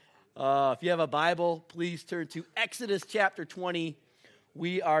If you have a Bible, please turn to Exodus chapter 20.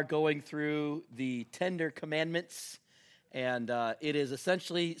 We are going through the Tender Commandments, and it is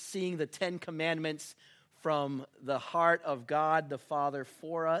essentially seeing the Ten Commandments from the heart of God the Father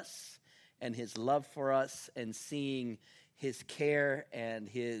for us and His love for us, and seeing His care and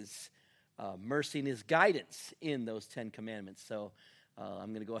His mercy and His guidance in those Ten Commandments. So I'm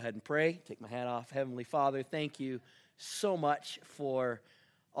going to go ahead and pray, take my hat off. Heavenly Father, thank you so much for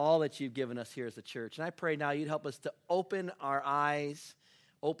all that you've given us here as a church. And I pray now you'd help us to open our eyes,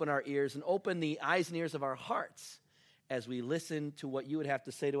 open our ears, and open the eyes and ears of our hearts as we listen to what you would have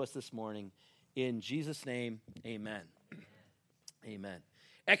to say to us this morning. In Jesus' name, amen. Amen.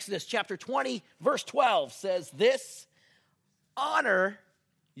 Exodus chapter 20, verse 12 says this: honor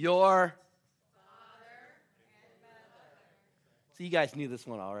your father and mother. So you guys knew this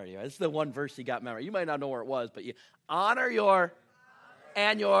one already, right? This is the one verse you got memorized. You might not know where it was, but you honor your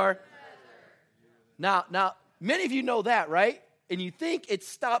and your. Now, many of you know that, right? And you think it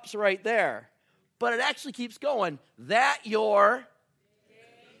stops right there, but it actually keeps going. That your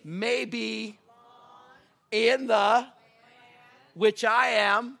may be in the which I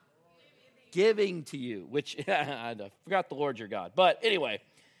am giving to you, which I forgot the Lord your God. But anyway,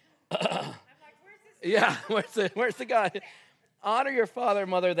 yeah, where's the God? Honor your father and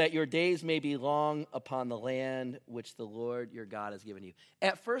mother, that your days may be long upon the land which the Lord your God has given you.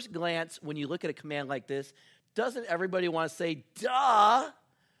 At first glance, when you look at a command like this, doesn't everybody want to say, duh,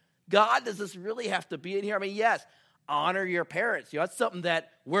 God, does this really have to be in here? I mean, yes, honor your parents. That's something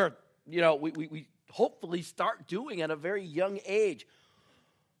that we hopefully start doing at a very young age.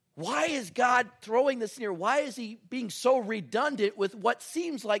 Why is God throwing this in here? Why is he being so redundant with what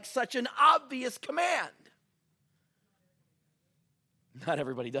seems like such an obvious command? Not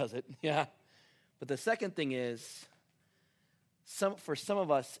everybody does it, yeah. But the second thing is, for some of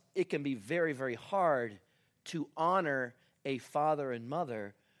us, it can be very, very hard to honor a father and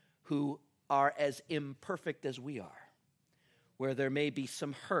mother who are as imperfect as we are, where there may be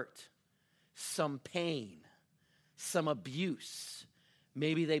some hurt, some pain, some abuse.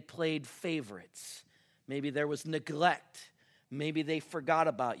 Maybe they played favorites. Maybe there was neglect. Maybe they forgot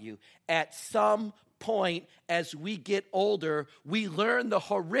about you. At some point, as we get older, we learn the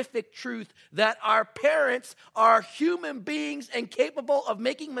horrific truth that our parents are human beings and capable of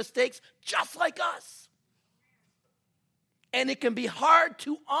making mistakes just like us. And it can be hard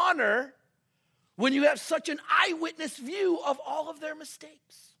to honor when you have such an eyewitness view of all of their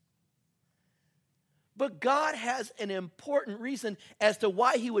mistakes. But God has an important reason as to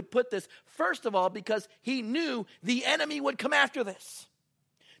why he would put this. First of all, because he knew the enemy would come after this.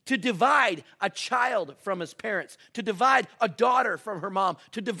 To divide a child from his parents, to divide a daughter from her mom,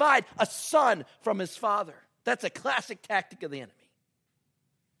 to divide a son from his father. That's a classic tactic of the enemy.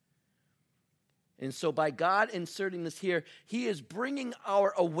 And so by God inserting this here, he is bringing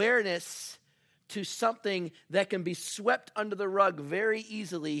our awareness to something that can be swept under the rug very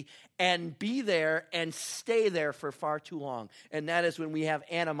easily and be there and stay there for far too long. And that is when we have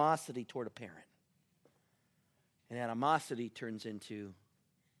animosity toward a parent. And animosity turns into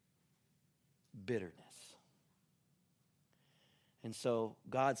bitterness. And so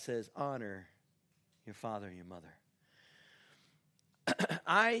God says, honor your father and your mother.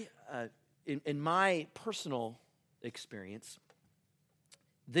 In my personal experience,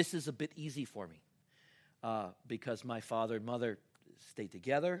 this is a bit easy for me because my father and mother stayed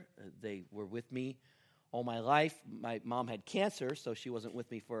together. They were with me all my life. My mom had cancer, so she wasn't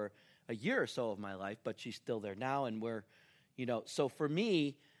with me for a year or so of my life, but she's still there now. And so for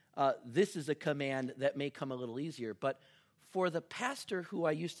me, this is a command that may come a little easier. But for the pastor who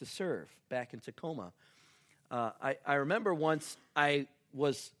I used to serve back in Tacoma, I remember once I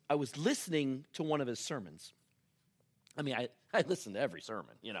was listening to one of his sermons. I mean, I listen to every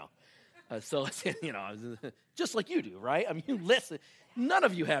sermon, so just like you do, right? I mean, you listen. None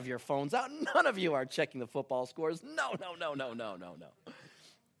of you have your phones out. None of you are checking the football scores. No.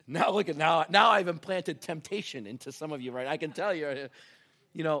 Now look at now I've implanted temptation into some of you, right? I can tell you.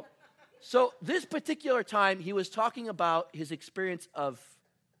 So this particular time, he was talking about his experience of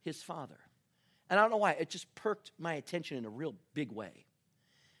his father. And I don't know why, it just perked my attention in a real big way.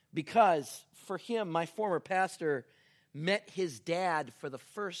 Because for him, my former pastor met his dad for the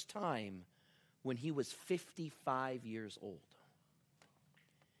first time when he was 55 years old.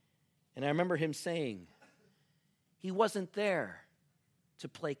 And I remember him saying, he wasn't there to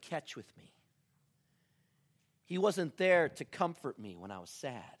play catch with me. He wasn't there to comfort me when I was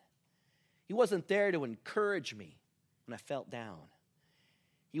sad. He wasn't there to encourage me when I felt down.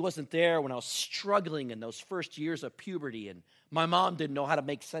 He wasn't there when I was struggling in those first years of puberty and my mom didn't know how to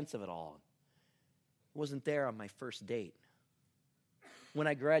make sense of it all. He wasn't there on my first date. When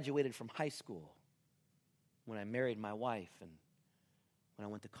I graduated from high school, when I married my wife, and when I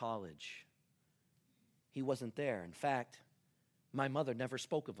went to college, he wasn't there. In fact, my mother never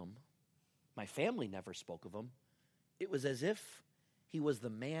spoke of him. My family never spoke of him. It was as if he was the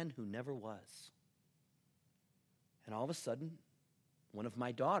man who never was. And all of a sudden, one of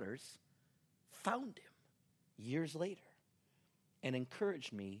my daughters found him years later and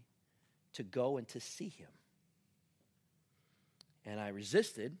encouraged me to go and to see him. And I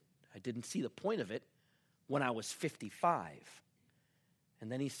resisted. I didn't see the point of it when I was 55.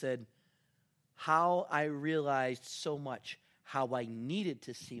 And then he said, how I realized so much how I needed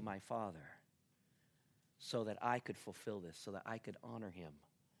to see my father so that I could fulfill this, so that I could honor him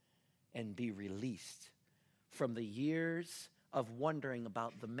and be released from the years of wondering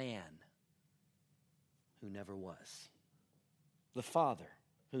about the man who never was, the father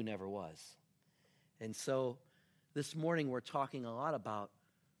who never was. And so this morning we're talking a lot about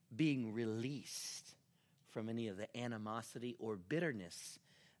being released from any of the animosity or bitterness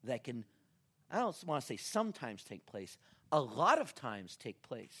that can, I don't want to say sometimes take place, a lot of times take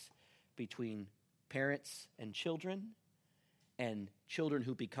place between parents and children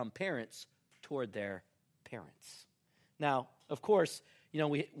who become parents toward their parents. Now, of course,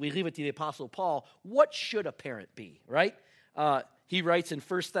 we leave it to the Apostle Paul. What should a parent be, right? He writes in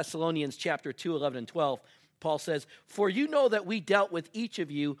 1 Thessalonians chapter 2, 11 and 12, Paul says, "For you know that we dealt with each of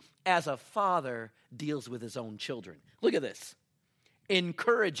you as a father deals with his own children." Look at this.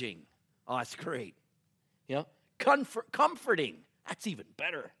 Encouraging. Oh, that's great. Comforting. That's even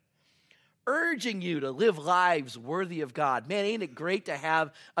better. Urging you to live lives worthy of God. Man, ain't it great to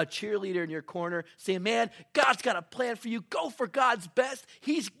have a cheerleader in your corner saying, man, God's got a plan for you. Go for God's best.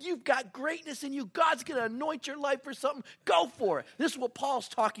 You've got greatness in you. God's going to anoint your life for something. Go for it. This is what Paul's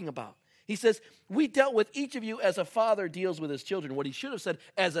talking about. He says, we dealt with each of you as a father deals with his children. What he should have said,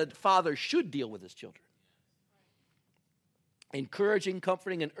 as a father should deal with his children. Encouraging,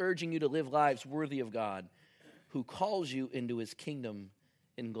 comforting, and urging you to live lives worthy of God, who calls you into his kingdom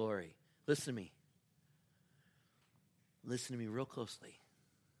in glory. Listen to me. Listen to me real closely.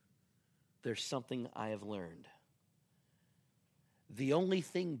 There's something I have learned. The only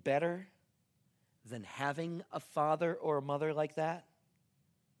thing better than having a father or a mother like that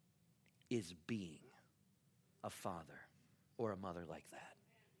is being a father or a mother like that.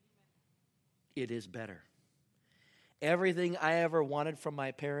 It is better. Everything I ever wanted from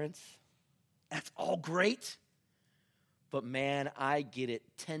my parents, that's all great. But man, I get it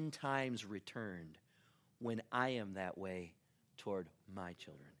 10 times returned when I am that way toward my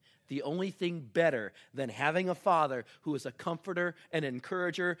children. The only thing better than having a father who is a comforter, an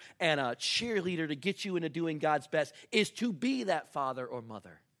encourager, and a cheerleader to get you into doing God's best is to be that father or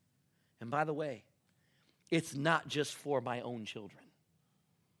mother. And by the way, it's not just for my own children.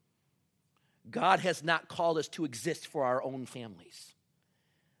 God has not called us to exist for our own families.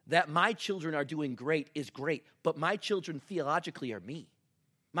 That my children are doing great is great, but my children theologically are me.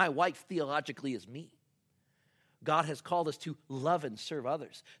 My wife theologically is me. God has called us to love and serve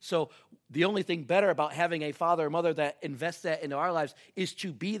others. So the only thing better about having a father or mother that invests that into our lives is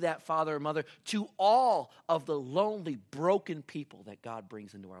to be that father or mother to all of the lonely, broken people that God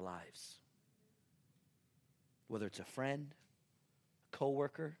brings into our lives. Whether it's a friend, a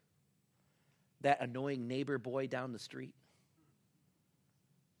coworker, that annoying neighbor boy down the street.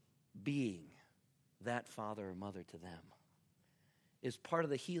 Being that father or mother to them is part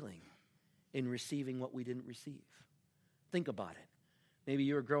of the healing in receiving what we didn't receive. Think about it. Maybe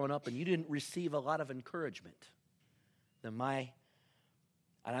you were growing up and you didn't receive a lot of encouragement. Then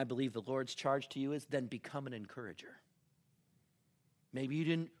I believe the Lord's charge to you is then become an encourager. Maybe you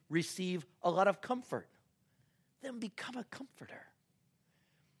didn't receive a lot of comfort. Then become a comforter.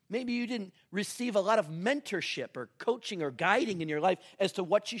 Maybe you didn't receive a lot of mentorship or coaching or guiding in your life as to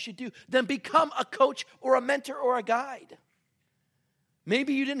what you should do. Then become a coach or a mentor or a guide.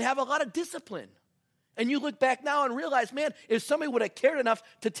 Maybe you didn't have a lot of discipline. And you look back now and realize, man, if somebody would have cared enough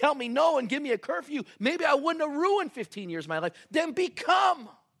to tell me no and give me a curfew, maybe I wouldn't have ruined 15 years of my life. Then become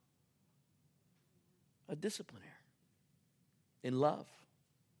a disciplinaire in love.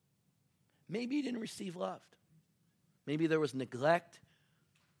 Maybe you didn't receive love. Maybe there was neglect.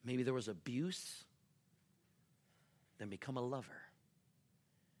 Maybe there was abuse. Then become a lover.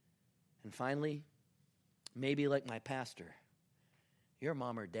 And finally, maybe like my pastor, your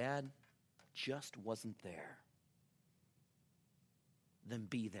mom or dad just wasn't there. Then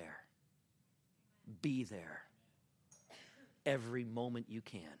be there. Be there. every moment you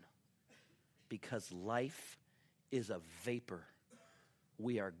can, because life is a vapor.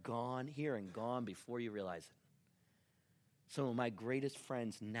 We are gone here and gone before you realize it. Some of my greatest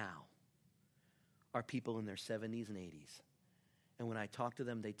friends now are people in their 70s and 80s. And when I talk to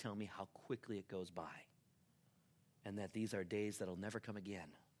them, they tell me how quickly it goes by, and that these are days that'll never come again.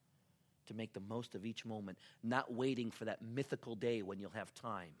 To make the most of each moment, not waiting for that mythical day when you'll have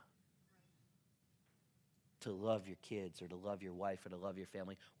time to love your kids or to love your wife or to love your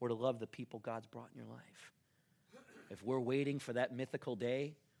family or to love the people God's brought in your life. If we're waiting for that mythical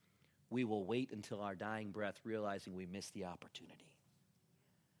day, we will wait until our dying breath, realizing we missed the opportunity.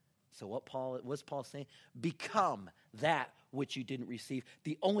 So what's Paul saying? Become that which you didn't receive.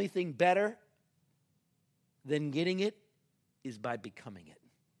 The only thing better than getting it is by becoming it.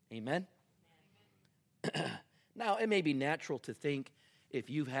 Amen? Now, it may be natural to think if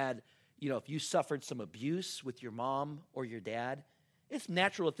you've had, if you suffered some abuse with your mom or your dad, it's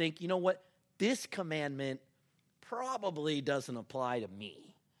natural to think, you know what, this commandment probably doesn't apply to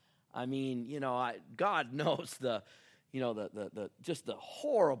me. I mean, God knows the just the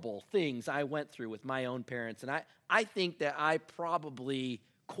horrible things I went through with my own parents, and I think that I probably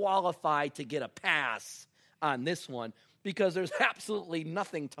qualify to get a pass on this one, because there's absolutely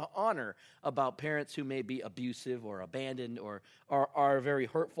nothing to honor about parents who may be abusive or abandoned or are very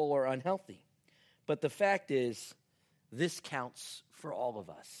hurtful or unhealthy. But the fact is, this counts for all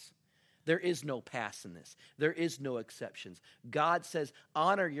of us. There is no pass in this. There is no exceptions. God says,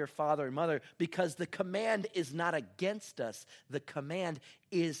 honor your father and mother, because the command is not against us. The command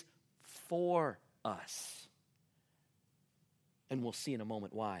is for us. And we'll see in a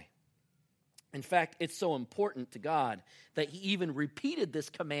moment why. In fact, it's so important to God that he even repeated this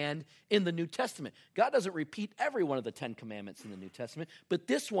command in the New Testament. God doesn't repeat every one of the 10 commandments in the New Testament, but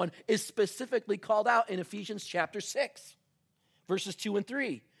this one is specifically called out in Ephesians chapter 6, verses 2 and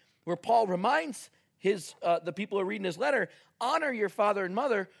 3, where Paul reminds the people who are reading his letter, honor your father and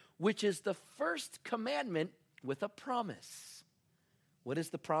mother, which is the first commandment with a promise. What is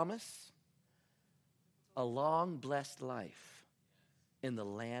the promise? A long, blessed life in the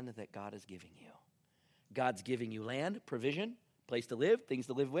land that God is giving you. God's giving you land, provision, place to live, things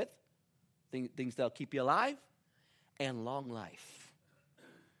to live with, things that'll keep you alive, and long life.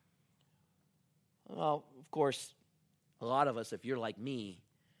 Well, of course, a lot of us, if you're like me,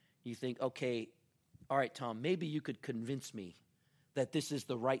 you think, okay, all right, Tom, maybe you could convince me that this is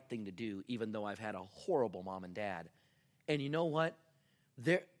the right thing to do, even though I've had a horrible mom and dad. And you know what?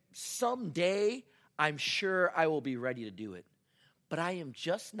 Someday, I'm sure I will be ready to do it. But I am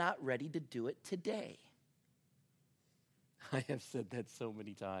just not ready to do it today. I have said that so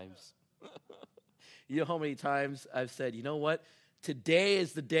many times. You know how many times I've said, you know what? Today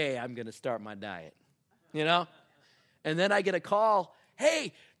is the day I'm going to start my diet. And then I get a call,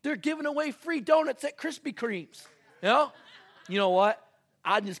 hey, they're giving away free donuts at Krispy Kreme's. You know what?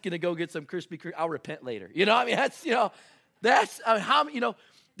 I'm just going to go get some Krispy Kreme. I'll repent later.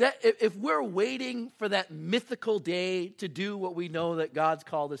 That if we're waiting for that mythical day to do what we know that God's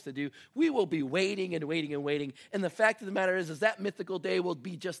called us to do, we will be waiting and waiting and waiting. And the fact of the matter is that mythical day will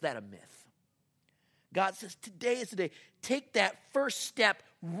be just that, a myth. God says, today is the day. Take that first step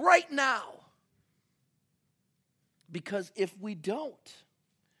right now. Because if we don't,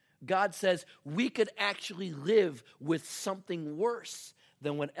 God says we could actually live with something worse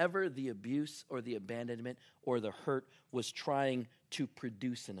than whatever the abuse or the abandonment or the hurt was trying to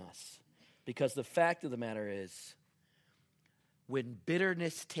produce in us. Because the fact of the matter is, when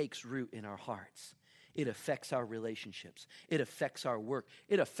bitterness takes root in our hearts, it affects our relationships. It affects our work.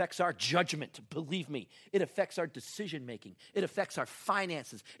 It affects our judgment, believe me. It affects our decision making. It affects our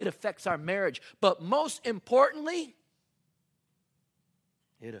finances. It affects our marriage. But most importantly,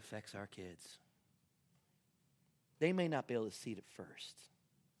 it affects our kids. They may not be able to see it at first.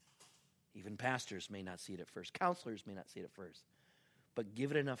 Even pastors may not see it at first. Counselors may not see it at first. But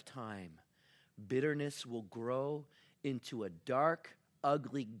give it enough time. Bitterness will grow into a dark,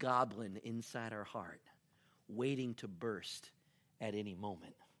 ugly goblin inside our heart, waiting to burst at any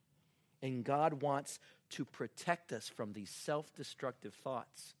moment. And God wants to protect us from these self-destructive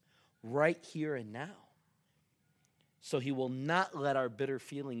thoughts right here and now. So he will not let our bitter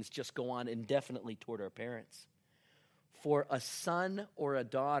feelings just go on indefinitely toward our parents. For a son or a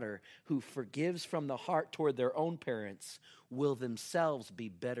daughter who forgives from the heart toward their own parents will themselves be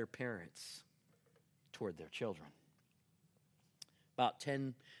better parents toward their children. About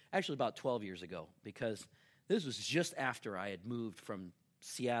 12 years ago, because this was just after I had moved from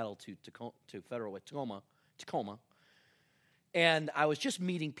Seattle to Federal Tacoma. And I was just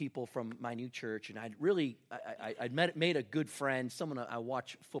meeting people from my new church, and I'd made a good friend, someone I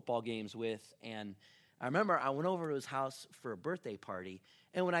watch football games with. And I remember I went over to his house for a birthday party.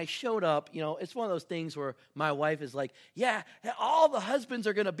 And when I showed up, it's one of those things where my wife is like, yeah, all the husbands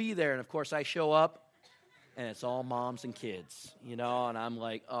are going to be there. And, of course, I show up, and it's all moms and kids, and I'm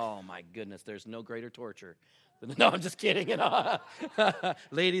like, oh, my goodness, there's no greater torture. No, I'm just kidding.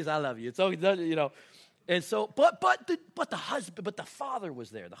 Ladies, I love you. It's always, And so, but the father was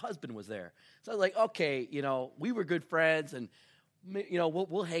there. The husband was there. So I was like, okay, we were good friends, and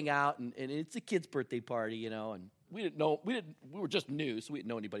we'll hang out, and it's a kid's birthday party, and we were just new, so we didn't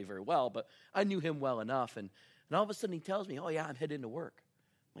know anybody very well, but I knew him well enough, and all of a sudden he tells me, oh yeah, I'm heading to work.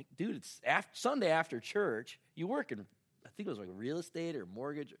 I'm like, dude, it's Sunday after church. You work in, I think it was like real estate or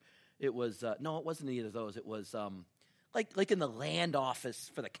mortgage. It was no, it wasn't either of those. It was like in the land office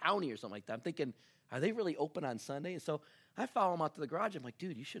for the county or something like that. I'm thinking, are they really open on Sunday? And so I follow him out to the garage. I'm like,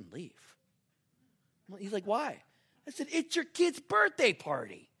 dude, you shouldn't leave. He's like, why? I said, it's your kid's birthday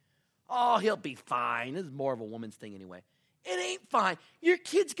party. Oh, he'll be fine. This is more of a woman's thing anyway. It ain't fine. Your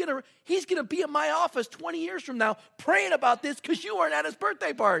kid's he's going to be in my office 20 years from now praying about this because you weren't at his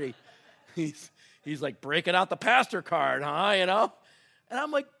birthday party. He's like breaking out the pastor card, huh, And I'm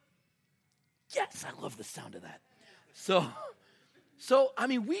like, yes, I love the sound of that. So,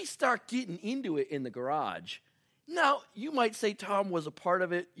 we start getting into it in the garage. Now, you might say Tom was a part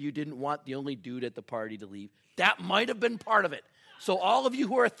of it. You didn't want the only dude at the party to leave. That might have been part of it. So all of you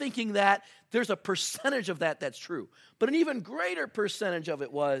who are thinking that, there's a percentage of that's true. But an even greater percentage of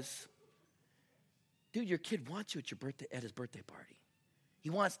it was, dude, your kid wants you at his birthday party.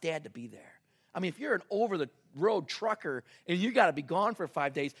 He wants dad to be there. If you're an over-the-road trucker and you got to be gone for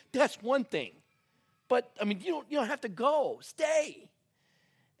 5 days, that's one thing. But, you don't have to go. Stay.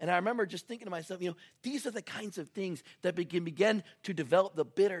 And I remember just thinking to myself, these are the kinds of things that begin to develop the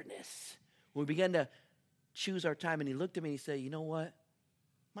bitterness. When we begin to choose our time, and he looked at me and he said, you know what?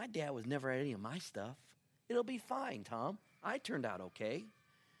 My dad was never at any of my stuff. It'll be fine, Tom. I turned out okay.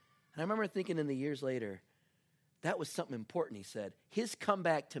 And I remember thinking in the years later, that was something important, he said. His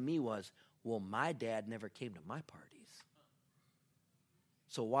comeback to me was, well, my dad never came to my parties.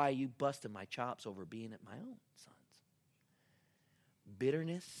 So why are you busting my chops over being at my own sons?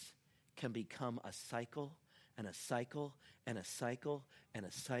 Bitterness can become a cycle and a cycle and a cycle and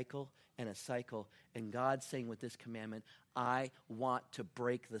a cycle and a cycle. And God's saying with this commandment, I want to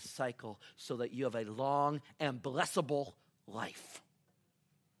break the cycle so that you have a long and blessable life.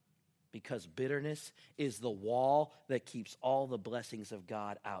 Because bitterness is the wall that keeps all the blessings of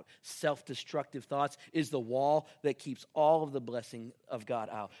God out. Self-destructive thoughts is the wall that keeps all of the blessing of God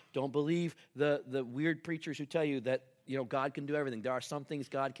out. Don't believe the weird preachers who tell you that God can do everything. There are some things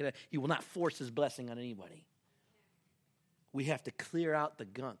God can. He will not force his blessing on anybody. We have to clear out the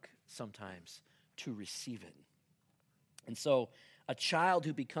gunk sometimes to receive it. And so a child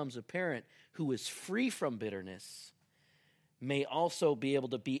who becomes a parent who is free from bitterness may also be able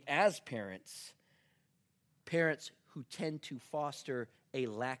to be, as parents who tend to foster a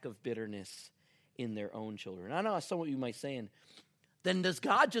lack of bitterness in their own children. I know some of you might be saying, then does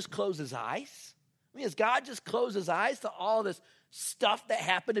God just close his eyes? Does God just close his eyes to all this stuff that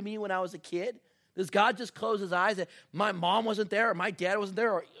happened to me when I was a kid? Does God just close his eyes that my mom wasn't there or my dad wasn't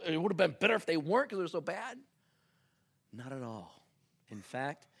there, or it would have been better if they weren't because they were so bad? Not at all. In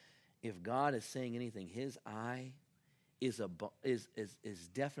fact, if God is saying anything, his eye is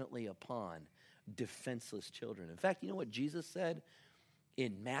definitely upon defenseless children. In fact, you know what Jesus said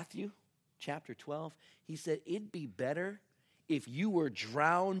in Matthew chapter 12? He said, it'd be better if you were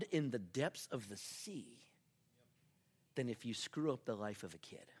drowned in the depths of the sea than if you screw up the life of a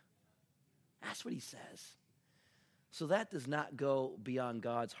kid. That's what he says. So that does not go beyond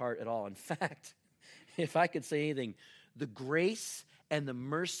God's heart at all. In fact, if I could say anything, the grace and the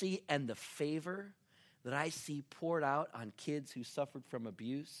mercy and the favor that I see poured out on kids who suffered from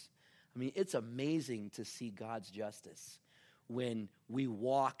abuse, it's amazing to see God's justice when we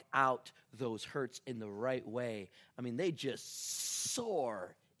walk out those hurts in the right way. They just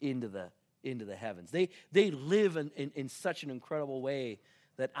soar into the heavens. They live in such an incredible way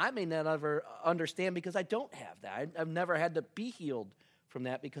that I may not ever understand because I don't have that. I've never had to be healed from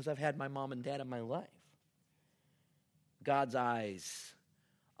that because I've had my mom and dad in my life. God's eyes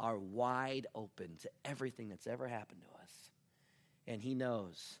are wide open to everything that's ever happened to us. And he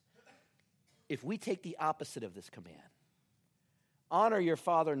knows if we take the opposite of this command, honor your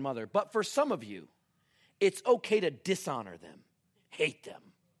father and mother, but for some of you, it's okay to dishonor them, hate them,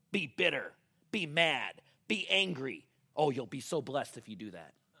 be bitter, be mad, be angry. Oh, you'll be so blessed if you do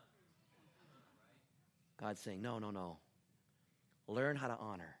that. God's saying, no. Learn how to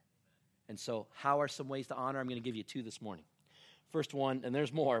honor. And so how are some ways to honor? I'm going to give you 2 this morning. First one, and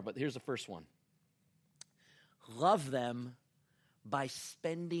there's more, but here's the first one. Love them by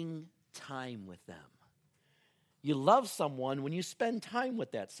spending time with them. You love someone when you spend time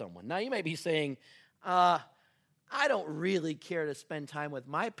with that someone. Now, you may be saying, I don't really care to spend time with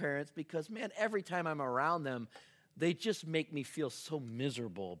my parents because, man, every time I'm around them, they just make me feel so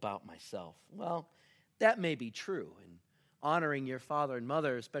miserable about myself. Well, that may be true. And honoring your father and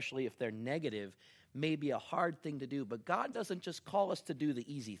mother, especially if they're negative, may be a hard thing to do. But God doesn't just call us to do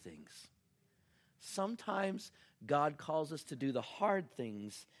the easy things. Sometimes God calls us to do the hard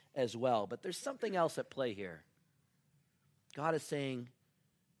things as well. But there's something else at play here. God is saying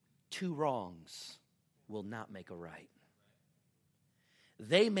 2 wrongs will not make a right.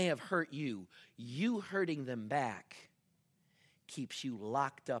 They may have hurt you. You hurting them back keeps you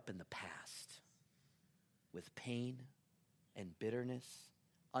locked up in the past with pain and bitterness,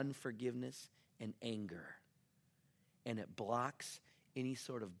 unforgiveness, and anger. And it blocks any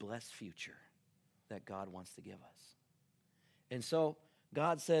sort of blessed future that God wants to give us. And so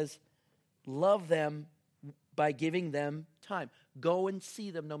God says, love them by giving them time. Go and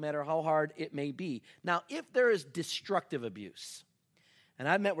see them no matter how hard it may be. Now, if there is destructive abuse, and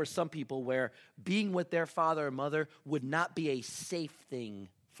I've met with some people where being with their father or mother would not be a safe thing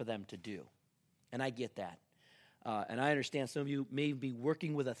for them to do. And I get that. And I understand some of you may be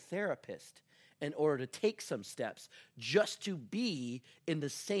working with a therapist in order to take some steps just to be in the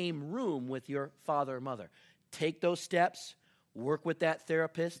same room with your father or mother. Take those steps, work with that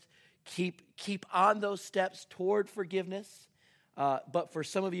therapist, keep on those steps toward forgiveness. But for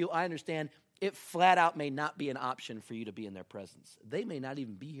some of you, I understand it flat out may not be an option for you to be in their presence. They may not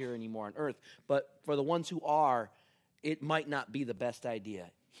even be here anymore on earth, but for the ones who are, it might not be the best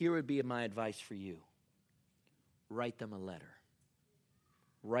idea. Here would be my advice for you. Write them a letter.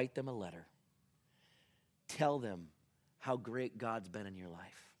 Write them a letter. Tell them how great God's been in your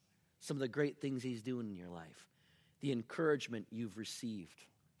life, some of the great things he's doing in your life, the encouragement you've received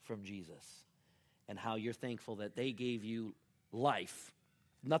from Jesus, and how you're thankful that they gave you life.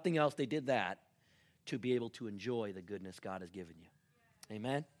 Nothing else, they did that to be able to enjoy the goodness God has given you.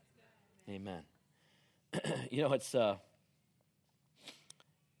 Amen? Amen. You know,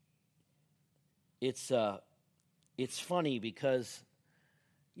 it's funny because,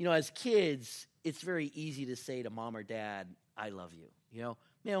 you know, as kids, it's very easy to say to mom or dad, I love you. You know,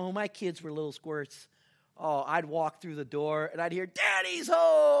 man, when my kids were little squirts, I'd walk through the door and I'd hear, Daddy's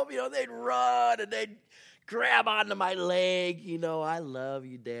home. You know, they'd run and they'd grab onto my leg. You know, I love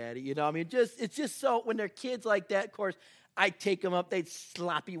you, Daddy. You know, I mean, it's just so when they're kids like that, of course, I'd take them up. They'd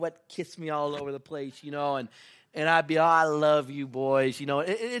sloppy wet kiss me all over the place, you know, and I'd be, I love you, boys. You know,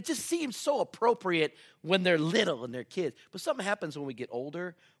 it just seems so appropriate when they're little and they're kids. But something happens when we get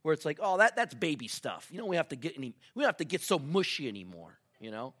older where it's like, that's baby stuff. You know, we don't have to get so mushy anymore,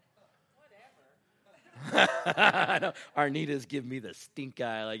 you know. I know. Arnita's giving me the stink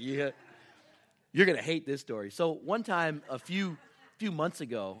eye. Like, you're going to hate this story. So one time, a few months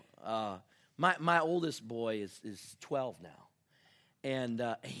ago, my oldest boy is 12 now. And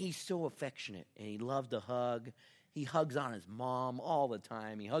he's so affectionate, and he loved to hug. He hugs on his mom all the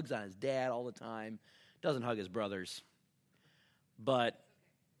time. He hugs on his dad all the time. Doesn't hug his brothers, but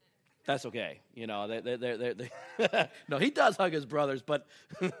that's okay. You know, no, he does hug his brothers, but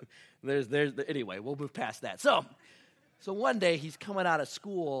anyway, we'll move past that. So one day he's coming out of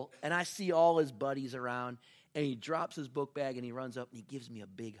school, and I see all his buddies around, and he drops his book bag, and he runs up, and he gives me a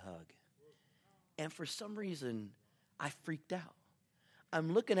big hug. And for some reason, I freaked out.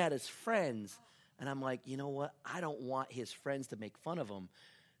 I'm looking at his friends, and I'm like, you know what? I don't want his friends to make fun of him.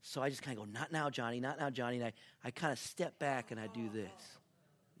 So I just kind of go, not now, Johnny, not now, Johnny. And I kind of step back, and I do this.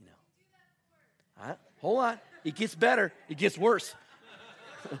 You know, hold on. It gets better. It gets worse.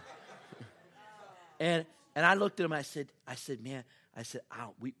 and I looked at him. I said, man,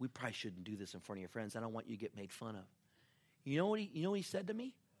 we probably shouldn't do this in front of your friends. I don't want you to get made fun of. You know what he said to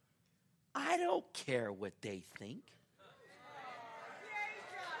me? I don't care what they think.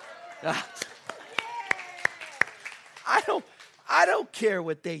 I don't care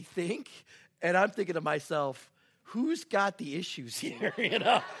what they think. And I'm thinking to myself, who's got the issues here? You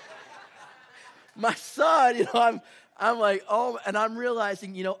know, my son, you know, I'm like, and I'm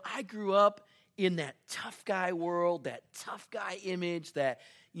realizing, you know, I grew up in that tough guy world, that tough guy image that,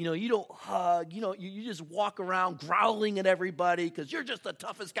 you know, you don't hug, you know, you just walk around growling at everybody because you're just the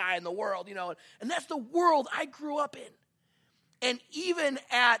toughest guy in the world, you know, and that's the world I grew up in. And even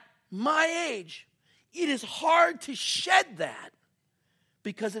at my age, it is hard to shed that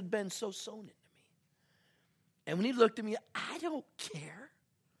because it had been so sown into me. And when he looked at me, I don't care.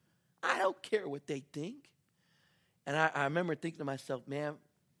 I don't care what they think. And I remember thinking to myself, man,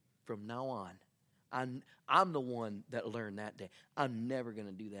 from now on, I'm the one that learned that day. I'm never going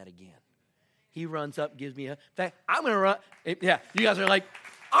to do that again. He runs up, gives me in fact, I'm going to run. Yeah, you guys are like,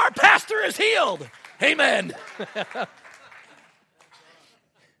 our pastor is healed. Amen.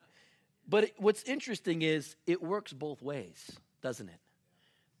 But what's interesting is it works both ways, doesn't it?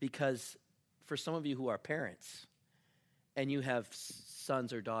 Because for some of you who are parents and you have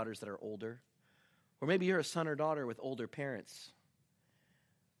sons or daughters that are older, or maybe you're a son or daughter with older parents,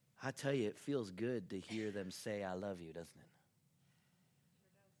 I tell you, it feels good to hear them say, I love you, doesn't it?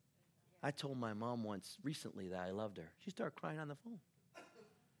 I told my mom once recently that I loved her. She started crying on the phone.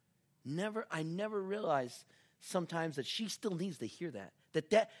 I never realized sometimes that she still needs to hear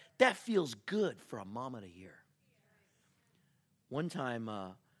that feels good for a mama to hear. One time,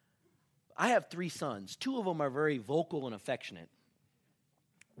 I have 3 sons. 2 of them are very vocal and affectionate.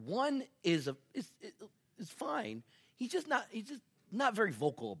 One is fine. He's just not very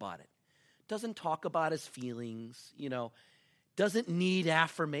vocal about it. Doesn't talk about his feelings, doesn't need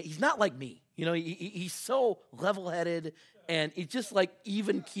affirmation. He's not like me. He's so level-headed and he's just like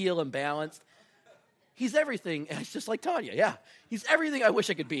even keel and balanced. He's everything. And it's just like Tanya. Yeah. He's everything I wish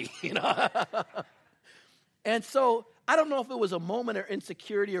I could be, And so I don't know if it was a moment of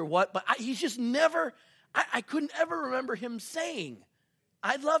insecurity or what, but he's just never, I couldn't ever remember him saying,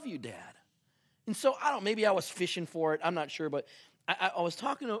 I love you, Dad. And so maybe I was fishing for it. I'm not sure, but I was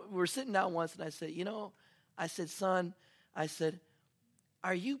we were sitting down once and I said, son,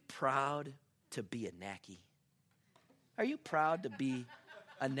 are you proud to be a Nackie? Are you proud to be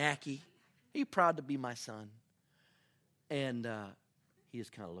a Nackie? Are you proud to be my son? And he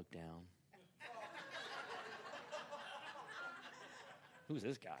just kind of looked down. Who's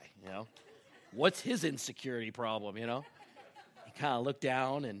this guy, What's his insecurity problem, He kind of looked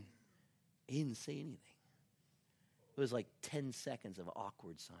down and he didn't say anything. It was like 10 seconds of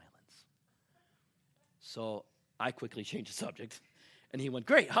awkward silence. So I quickly changed the subject. And he went,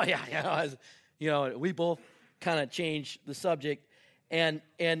 great. Oh, yeah. We both kind of changed the subject. And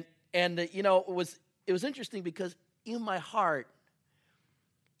it was interesting because in my heart,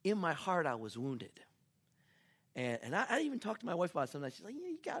 I was wounded. And I even talked to my wife about it sometimes. She's like,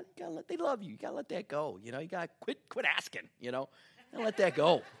 you gotta let, they love you. You got to let that go. You got to quit asking, and let that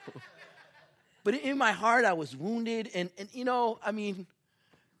go. But in my heart, I was wounded. And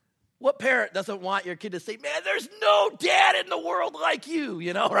what parent doesn't want your kid to say, man, there's no dad in the world like you,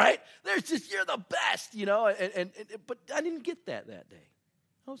 right? You're the best, but I didn't get that day.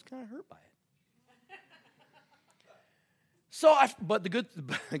 I was kind of hurt by it. So, but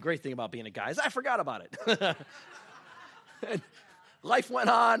the great thing about being a guy is I forgot about it. And life went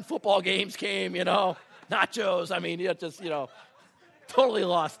on, football games came, nachos, totally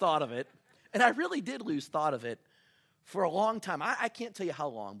lost thought of it. And I really did lose thought of it for a long time. I can't tell you how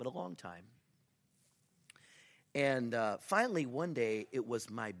long, but a long time. And finally, one day, it was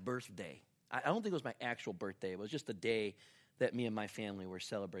my birthday. I don't think it was my actual birthday. It was just the day that me and my family were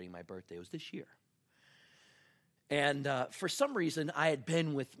celebrating my birthday. It was this year. And for some reason, I had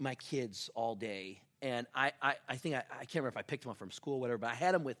been with my kids all day. And I think, I can't remember if I picked them up from school or whatever, but I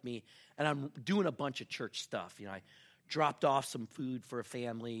had them with me. And I'm doing a bunch of church stuff. I dropped off some food for a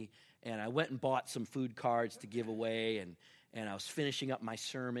family. And I went and bought some food cards to give away. And I was finishing up my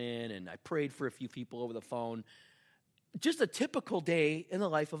sermon. And I prayed for a few people over the phone. Just a typical day in the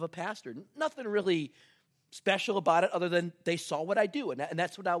life of a pastor. Nothing really special about it other than they saw what I do. And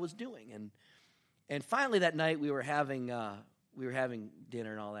that's what I was doing. And finally that night we were having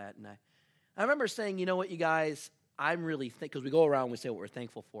dinner and all that, and I remember saying, you know what, you guys, I'm really because we go around and we say what we're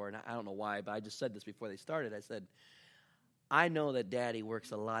thankful for, and I don't know why, but I just said this before they started. I said, I know that Daddy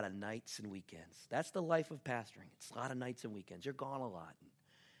works a lot of nights and weekends. That's the life of pastoring. It's a lot of nights and weekends. You're gone a lot.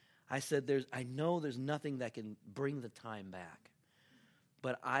 I said, I know there's nothing that can bring the time back,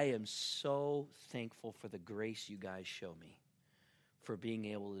 but I am so thankful for the grace you guys show me for being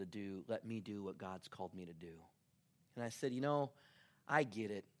able to let me do what God's called me to do. And I said, I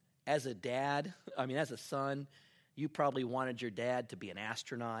get it. As a dad, as a son, you probably wanted your dad to be an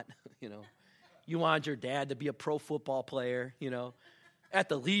astronaut, You wanted your dad to be a pro football player, At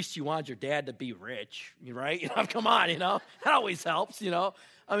the least, you wanted your dad to be rich, right? Come on, that always helps,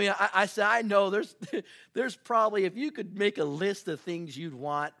 I said, I know there's probably, if you could make a list of things you'd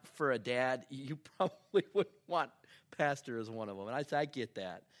want for a dad, you probably wouldn't want pastor as one of them. And I said, I get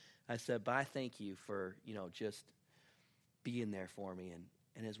that. I said, but I thank you for, just being there for me.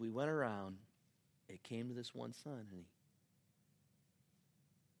 And as we went around, it came to this one son,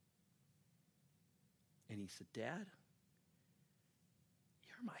 and he said, Dad,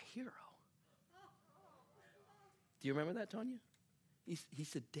 you're my hero. Do you remember that, Tonya? He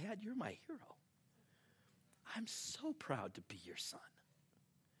said, Dad, you're my hero. I'm so proud to be your son.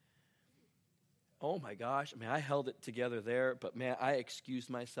 Oh my gosh. I mean, I held it together there, but man, I excused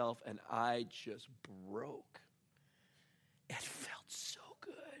myself and I just broke. It felt so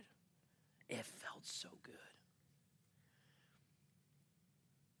good. It felt so good.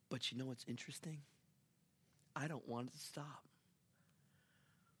 But you know what's interesting? I don't want it to stop.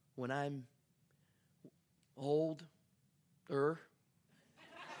 When I'm older,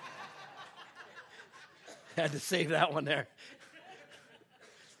 had to save that one there.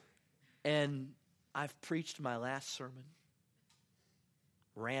 And I've preached my last sermon,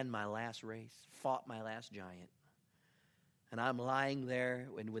 ran my last race, fought my last giant. And I'm lying there,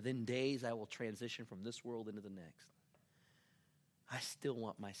 and within days I will transition from this world into the next. I still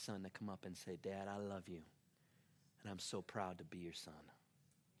want my son to come up and say, Dad, I love you, and I'm so proud to be your son.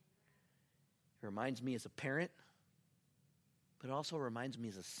 It reminds me as a parent, but it also reminds me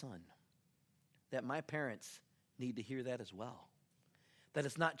as a son that my parents need to hear that as well. That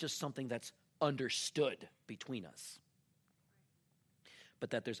it's not just something that's understood between us,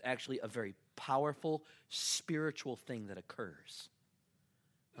 but that there's actually a very powerful spiritual thing that occurs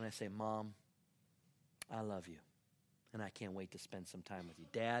when I say, Mom, I love you, and I can't wait to spend some time with you.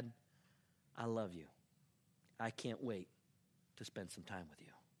 Dad, I love you. I can't wait to spend some time with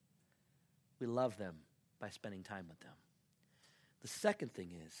you. We love them by spending time with them. The second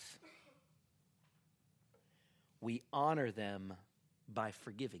thing is, we honor them by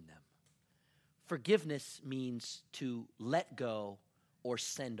forgiving them. Forgiveness means to let go or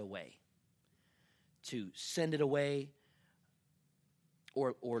send away. To send it away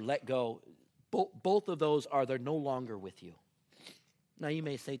or let go. Both of those are they're no longer with you. Now you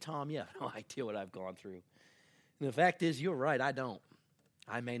may say, Tom, you have no idea what I've gone through. And the fact is, you're right, I don't.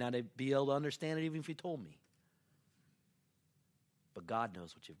 I may not be able to understand it even if you told me. But God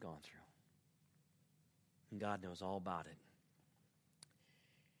knows what you've gone through. And God knows all about it.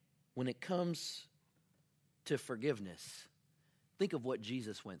 When it comes to forgiveness, think of what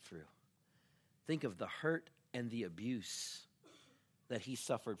Jesus went through. Think of the hurt and the abuse that he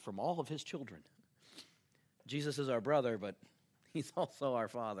suffered from all of his children. Jesus is our brother, but he's also our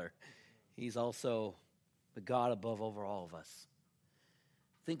Father. He's also the God above over all of us.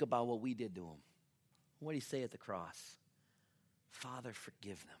 Think about what we did to him. What did he say at the cross? Father,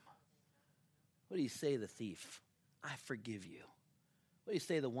 forgive them. What did he say to the thief? I forgive you. What did he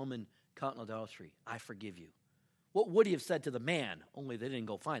say to the woman caught in adultery? I forgive you. What would he have said to the man? Only they didn't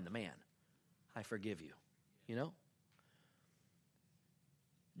go find the man. I forgive you. You know?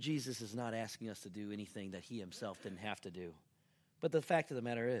 Jesus is not asking us to do anything that he himself didn't have to do. But the fact of the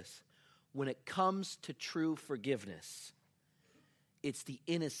matter is, when it comes to true forgiveness, it's the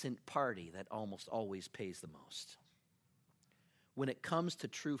innocent party that almost always pays the most. When it comes to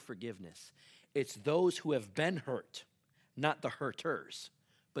true forgiveness, it's those who have been hurt, not the hurters,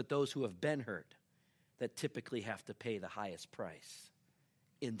 but those who have been hurt that typically have to pay the highest price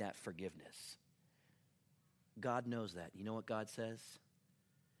in that forgiveness. God knows that. You know what God says?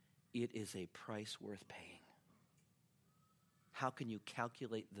 It is a price worth paying. How can you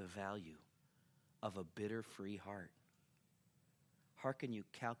calculate the value of a bitter-free heart? How can you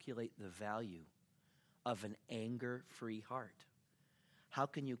calculate the value of an anger-free heart? How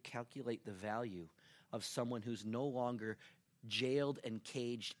can you calculate the value of someone who's no longer jailed and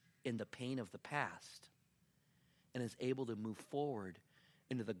caged in the pain of the past and is able to move forward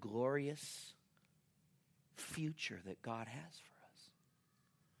into the glorious future that God has for us?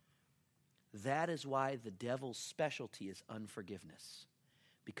 That is why the devil's specialty is unforgiveness.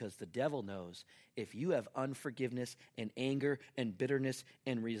 Because the devil knows if you have unforgiveness and anger and bitterness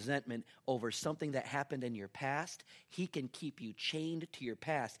and resentment over something that happened in your past, he can keep you chained to your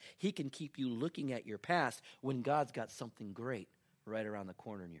past. He can keep you looking at your past when God's got something great right around the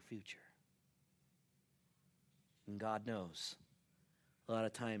corner in your future. And God knows a lot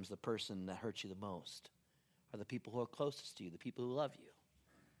of times the person that hurts you the most are the people who are closest to you, the people who love you.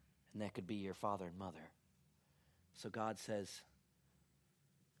 And that could be your father and mother. So God says,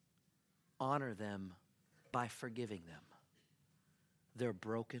 honor them by forgiving them. They're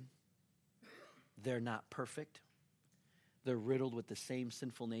broken. They're not perfect. They're riddled with the same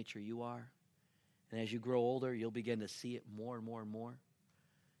sinful nature you are. And as you grow older, you'll begin to see it more and more and more.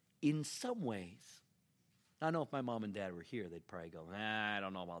 In some ways, I know if my mom and dad were here, they'd probably go, I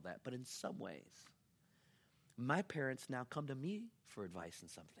don't know about that. But in some ways, my parents now come to me for advice in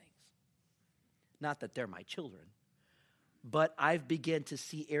some things. Not that they're my children, but I've begun to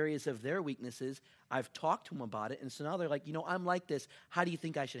see areas of their weaknesses. I've talked to them about it, and so now they're like, I'm like this. How do you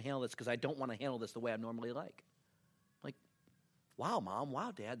think I should handle this? Because I don't want to handle this the way I normally like. Like, wow, Mom,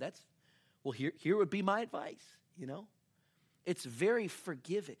 wow, Dad, here would be my advice, It's very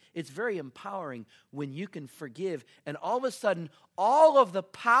forgiving. It's very empowering when you can forgive, and all of a sudden, all of the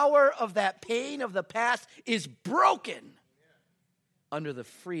power of that pain of the past is broken under the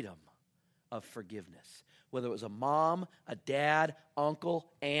freedom of forgiveness. Whether it was a mom, a dad, uncle,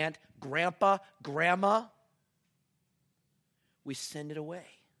 aunt, grandpa, grandma, we send it away.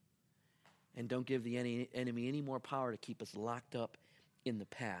 And don't give the enemy any more power to keep us locked up in the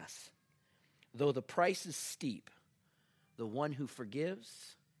past. Though the price is steep, the one who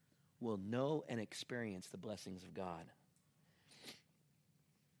forgives will know and experience the blessings of God.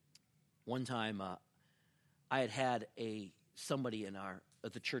 One time, I had somebody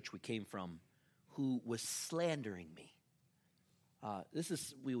at the church we came from who was slandering me.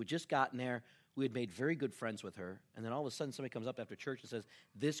 We had just gotten there. We had made very good friends with her. And then all of a sudden somebody comes up after church and says,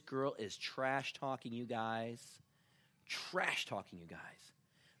 this girl is trash-talking you guys. Trash-talking you guys.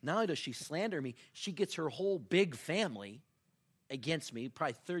 Not only does she slander me, she gets her whole big family against me,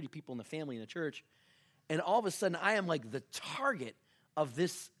 probably 30 people in the family in the church. And all of a sudden I am like the target of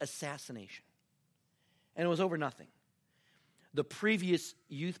this assassination. And it was over nothing. The previous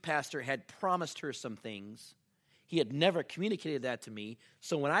youth pastor had promised her some things. He had never communicated that to me.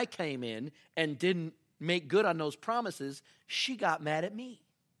 So when I came in and didn't make good on those promises, she got mad at me.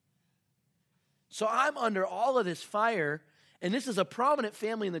 So I'm under all of this fire, and this is a prominent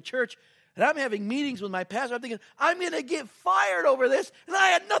family in the church, and I'm having meetings with my pastor. I'm thinking, I'm going to get fired over this, and I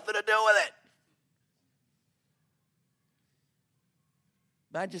had nothing to do with it.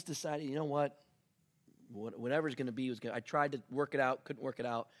 But I just decided, you know what? Whatever's going to be, I tried to work it out, couldn't work it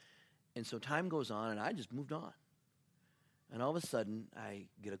out. And so time goes on, and I just moved on. And all of a sudden, I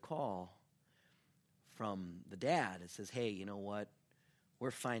get a call from the dad. It says, hey, you know what?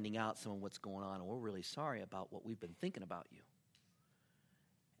 We're finding out some of what's going on, and we're really sorry about what we've been thinking about you.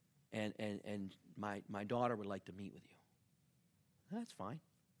 And my daughter would like to meet with you. That's fine.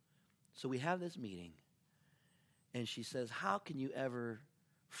 So we have this meeting, and she says, how can you ever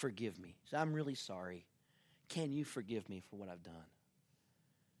forgive me? She said, I'm really sorry. Can you forgive me for what I've done?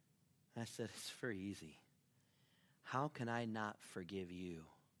 I said, it's very easy. How can I not forgive you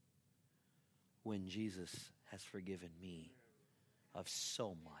when Jesus has forgiven me of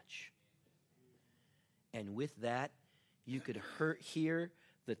so much? And with that, you could hear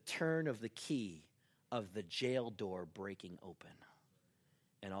the turn of the key of the jail door breaking open.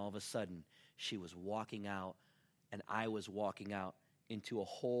 And all of a sudden, she was walking out, and I was walking out into a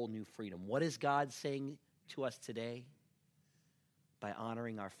whole new freedom. What is God saying to us today? By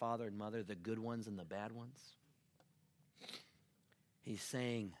honoring our father and mother, the good ones and the bad ones. He's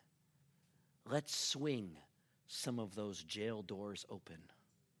saying, let's swing some of those jail doors open,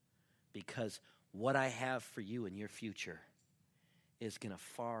 because what I have for you in your future is going to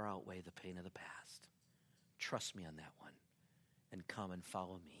far outweigh the pain of the past. Trust me on that one, and come and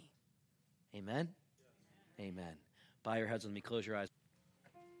follow me. Amen? Yeah. Amen. Bow your heads with me, close your eyes.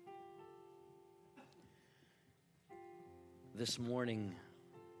 This morning,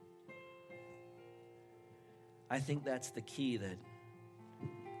 I think that's the key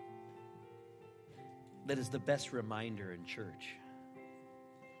that is the best reminder in church.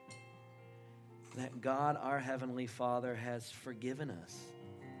 That God, our Heavenly Father, has forgiven us.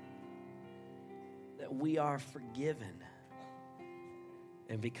 That we are forgiven.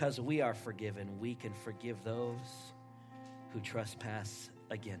 And because we are forgiven, we can forgive those who trespass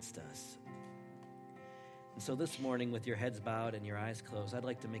against us. And so this morning, with your heads bowed and your eyes closed, I'd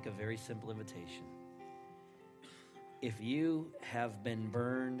like to make a very simple invitation. If you have been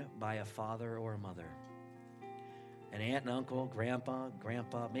burned by a father or a mother, an aunt and uncle, grandpa,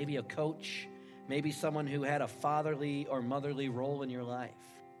 maybe a coach, maybe someone who had a fatherly or motherly role in your life,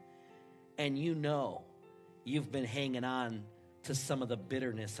 and you know you've been hanging on to some of the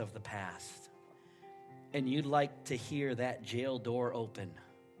bitterness of the past, and you'd like to hear that jail door open,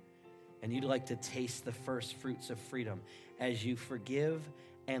 and you'd like to taste the first fruits of freedom as you forgive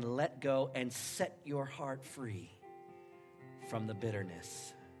and let go and set your heart free from the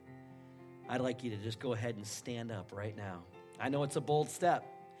bitterness, I'd like you to just go ahead and stand up right now. I know it's a bold step.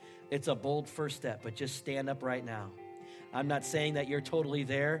 It's a bold first step, but just stand up right now. I'm not saying that you're totally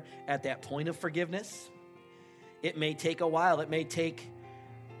there at that point of forgiveness. It may take a while. It may take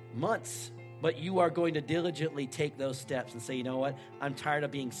months, but you are going to diligently take those steps and say, you know what? I'm tired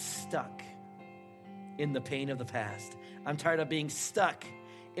of being stuck in the pain of the past. I'm tired of being stuck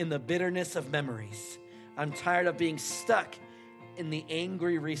in the bitterness of memories. I'm tired of being stuck in the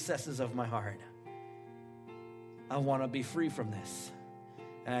angry recesses of my heart. I want to be free from this.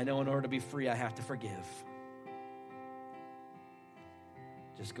 And I know in order to be free, I have to forgive.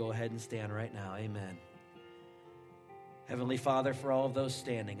 Just go ahead and stand right now. Amen. Heavenly Father, for all of those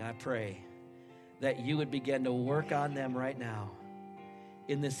standing, I pray that you would begin to work on them right now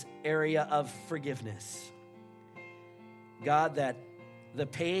in this area of forgiveness. God, that the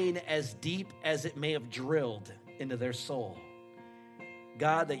pain, as deep as it may have drilled into their soul,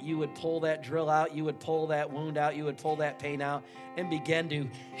 God, that you would pull that drill out, you would pull that wound out, you would pull that pain out, and begin to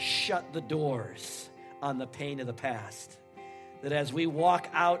shut the doors on the pain of the past. That as we walk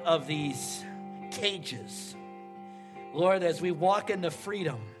out of these cages, Lord, as we walk into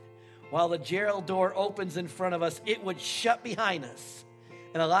freedom, while the jail door opens in front of us, it would shut behind us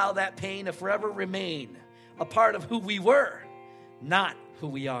and allow that pain to forever remain a part of who we were, not who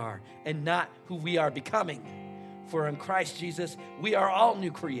we are, and not who we are becoming. For in Christ Jesus, we are all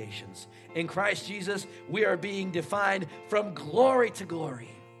new creations. In Christ Jesus, we are being defined from glory to glory.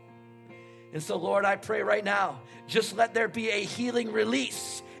 And so, Lord, I pray right now, just let there be a healing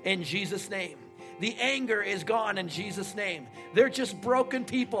release in Jesus' name. The anger is gone in Jesus' name. They're just broken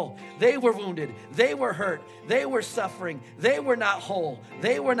people. They were wounded. They were hurt. They were suffering. They were not whole.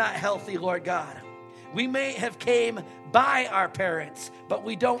 They were not healthy, Lord God. We may have came by our parents, but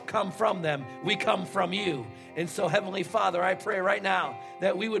we don't come from them. We come from you. And so, Heavenly Father, I pray right now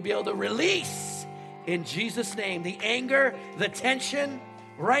that we would be able to release in Jesus' name the anger, the tension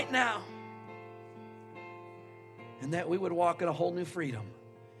right now. And that we would walk in a whole new freedom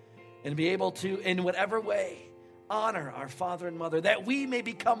and be able to, in whatever way, honor our father and mother, that we may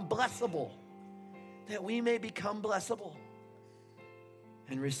become blessable, that we may become blessable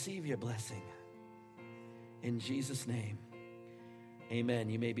and receive your blessing. In Jesus' name, amen.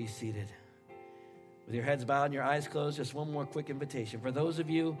 You may be seated. With your heads bowed and your eyes closed, just one more quick invitation. For those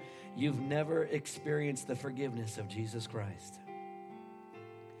of you, you've never experienced the forgiveness of Jesus Christ.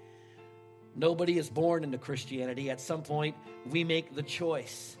 Nobody is born into Christianity. At some point, we make the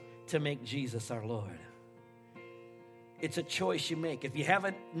choice to make Jesus our Lord. It's a choice you make. If you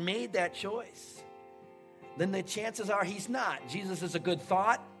haven't made that choice, then the chances are he's not. Jesus is a good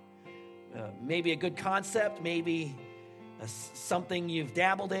thought, maybe a good concept, maybe something you've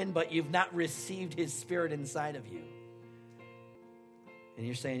dabbled in, but you've not received his spirit inside of you. And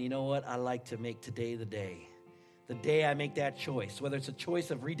you're saying, you know what? I like to make today the day. The day I make that choice, whether it's a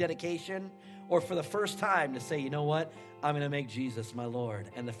choice of rededication or for the first time to say, you know what? I'm going to make Jesus my Lord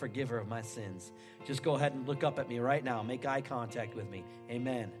and the forgiver of my sins. Just go ahead and look up at me right now. Make eye contact with me.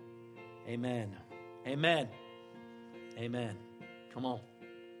 Amen. Amen. Amen. Amen. Come on.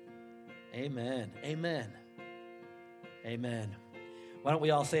 Amen. Amen. Amen. Why don't we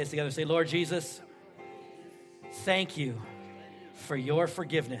all say this together? Say, Lord Jesus, thank you for your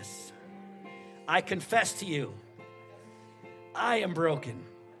forgiveness. I confess to you, I am broken.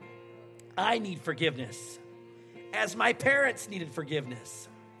 I need forgiveness, as my parents needed forgiveness.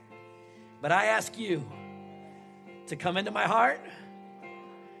 But I ask you to come into my heart,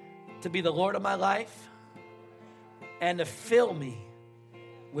 to be the Lord of my life, and to fill me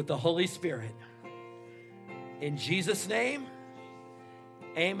with the Holy Spirit. In Jesus' name,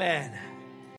 amen.